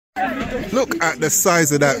Look at the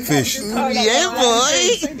size of that fish. Yeah,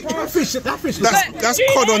 boy. That fish. That's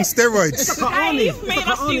cod on steroids. He made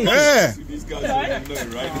us do much. Yeah.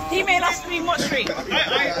 He made us do much street.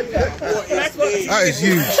 That is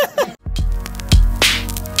huge.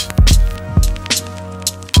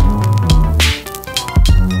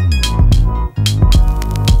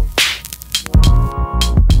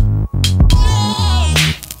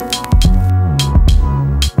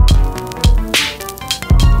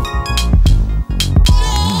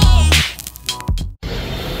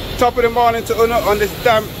 Top of the morning to Una on this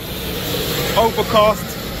damp, overcast,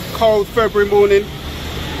 cold February morning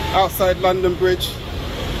outside London Bridge.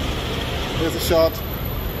 There's a shard.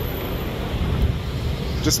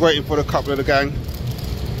 Just waiting for the couple of the gang.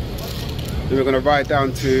 Then we're going to ride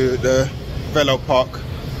down to the Velo Park,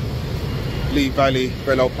 Lee Valley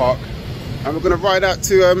Velo Park, and we're going to ride out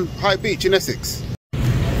to High Beach in Essex.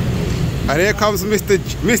 And here comes Mr.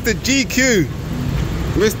 GQ.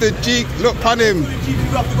 Mr. G, look on him. You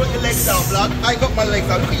have to got your legs out, blood. I ain't got my legs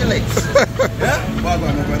out. Look at your legs. Yeah? Well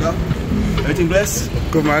done, my brother. Everything blessed?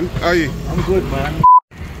 Good, man. How are you? I'm good, man.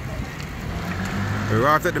 We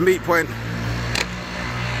arrived at the meet point.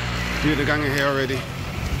 Few of the gang are here already.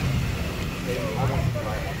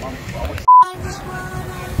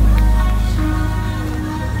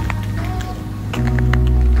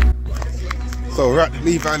 So we're at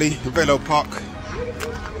Lee Valley Velo Park.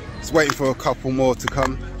 Just waiting for a couple more to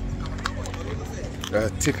come.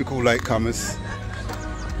 Typical latecomers.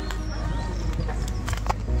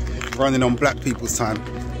 Running on black people's time.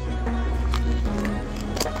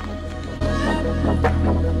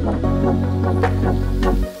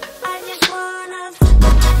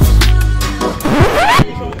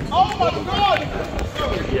 Oh my God!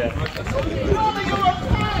 Yeah.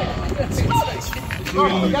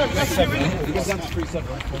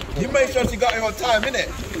 You made sure she got him on time, innit?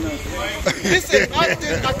 Listen, I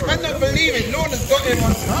cannot believe it. Lorna's got him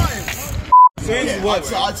on time.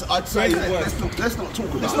 I'd say let's not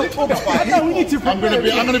talk about it. No, we need to. I'm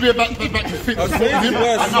gonna be back to fit. I've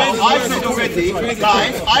said already,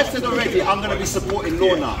 guys. I've said already. I'm gonna be supporting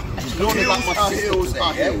Lorna. Lorna's like my heels.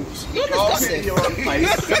 Lorna's at your own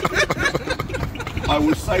pace. I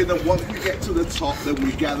would say that once we get to the top, then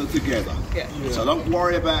we gather together. Yeah. So don't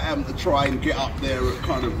worry about having to try and get up there at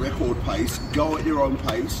kind of record pace. Go at your own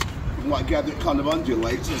pace. You might gather it kind of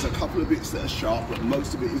undulates. There's a couple of bits that are sharp, but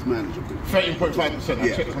most of it is manageable. 13.5%. I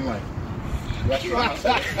checked it online. That's right.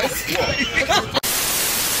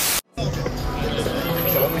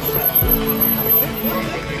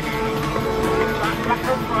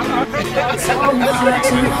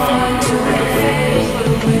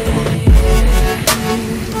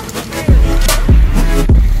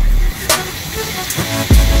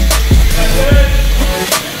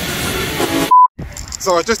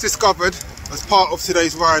 So I just discovered, as part of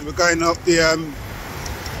today's ride, we're going up the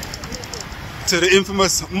to the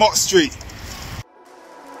infamous Mott Street.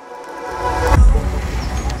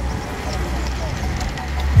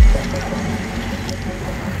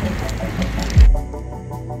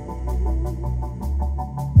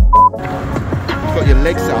 You've got your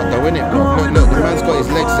legs out though, innit? Look, the man's got his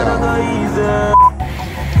legs out.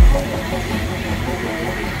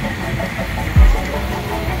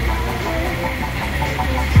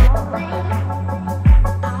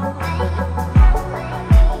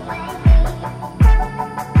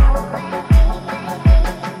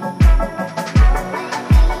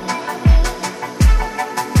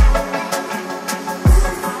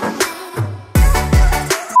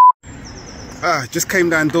 Just came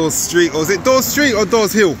down Dawes Street, or was it Dawes Street or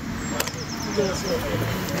Dawes Hill?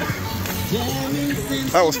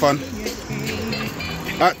 That was fun.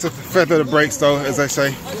 Had to feather the brakes though, as I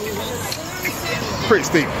say. Pretty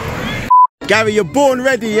steep. Gary, you're born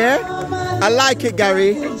ready, yeah? I like it,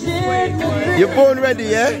 Gary. You're born ready,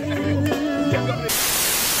 yeah?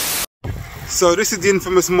 So this is the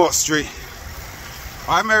infamous Mott Street.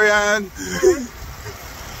 Hi, Marianne.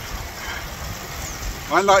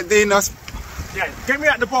 I like Dean. Yeah, get me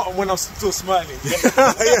at the bottom when I'm still smiling.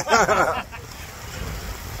 Yeah.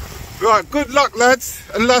 Right, good luck, lads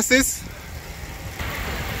and lasses.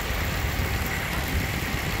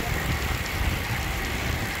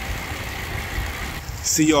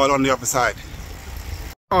 See you all on the other side.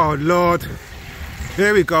 Oh Lord,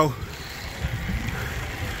 here we go.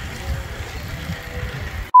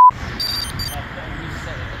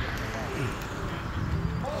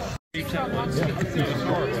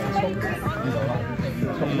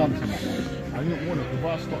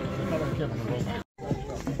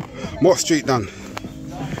 Mott Street done.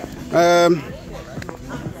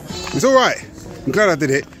 It's alright. I'm glad I did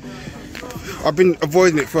it. I've been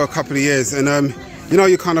avoiding it for a couple of years, and you know,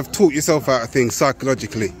 you kind of talk yourself out of things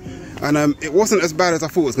psychologically, and it wasn't as bad as I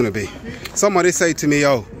thought it was going to be. Somebody say to me,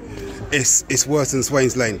 "Oh, it's worse than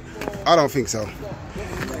Swains Lane." I don't think so.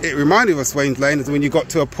 It reminded me of Swains Lane is when you got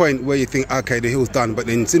to a point where you think, okay, the hill's done, but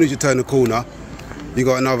then as soon as you turn the corner, you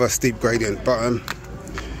got another steep gradient. But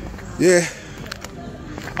yeah,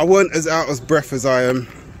 I weren't as out of breath as I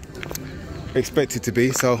expected to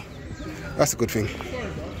be, so that's a good thing.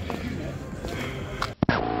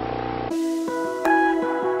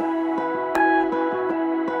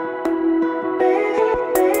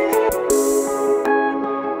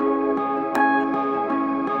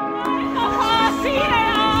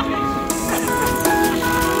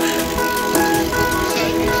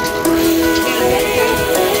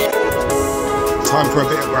 Time for a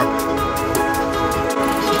bit of grab.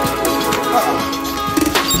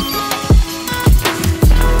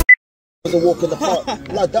 It was a walk in the park.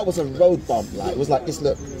 Like, that was a road bump. Like, it was like this,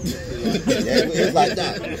 look. Yeah, it was like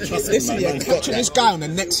that. Listen, yeah, capture this guy on the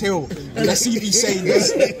next hill and let's see if he's saying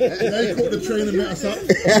this. They caught the train and met us up.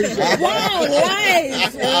 Wow,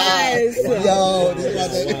 lies, lies. Yo,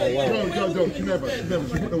 this Don't, she never,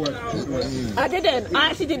 she put the word. I didn't. I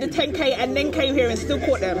actually did the 10k and then came here and still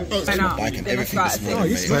caught them. Bike and everything this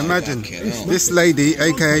morning, So imagine this lady,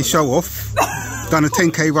 aka Show Off, done a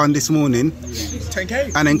 10k run this morning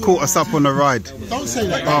 10k? and then caught us up on the ride Don't say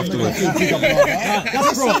that. afterwards.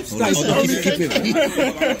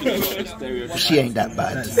 She ain't that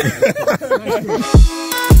bad.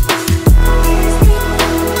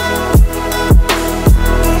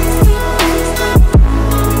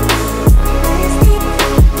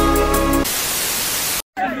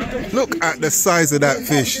 Look at the size of that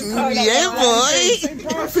fish. Yeah, boy.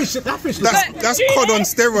 That fish. That's cod on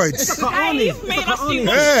steroids. He made us do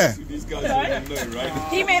much. Yeah,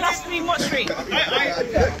 He made us do much street.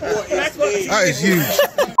 that is huge.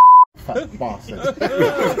 Fat bastard.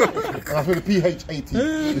 That's with the pH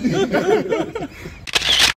 80.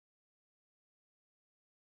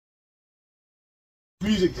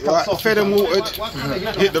 Music. Right, fed and watered,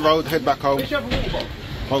 hit the road, head back home.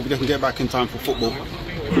 Hope they can get back in time for football.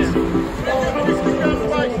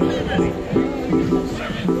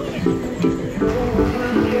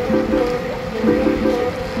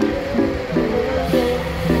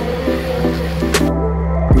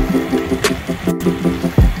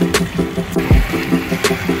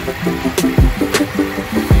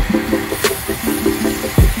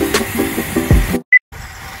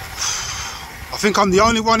 I think I'm the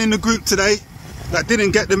only one in the group today that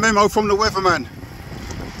didn't get the memo from the weatherman.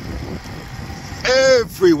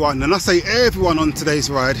 Everyone, and I say everyone on today's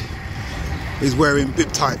ride, is wearing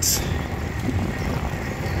bib tights.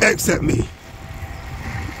 Except me.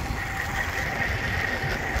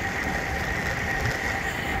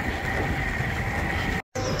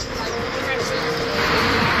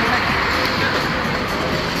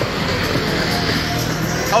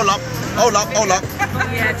 Hold up.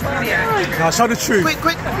 No, show the truth.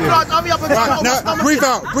 Quick. Right, hurry up and Now,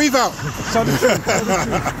 breathe out. Show the truth.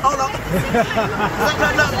 Hold up. Look,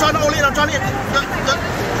 I'm trying to hold it in, I'm trying to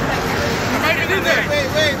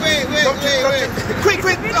Wait.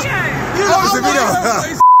 Quick. Oh, it's a video.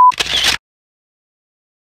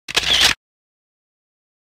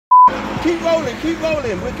 Keep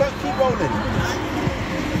rolling. We can't keep rolling.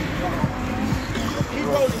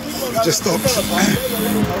 Just stopped.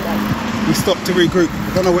 We stopped to regroup.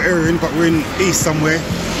 I don't know what area we're in, but we're in east somewhere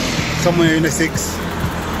in Essex.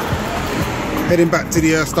 Heading back to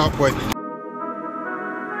the start point.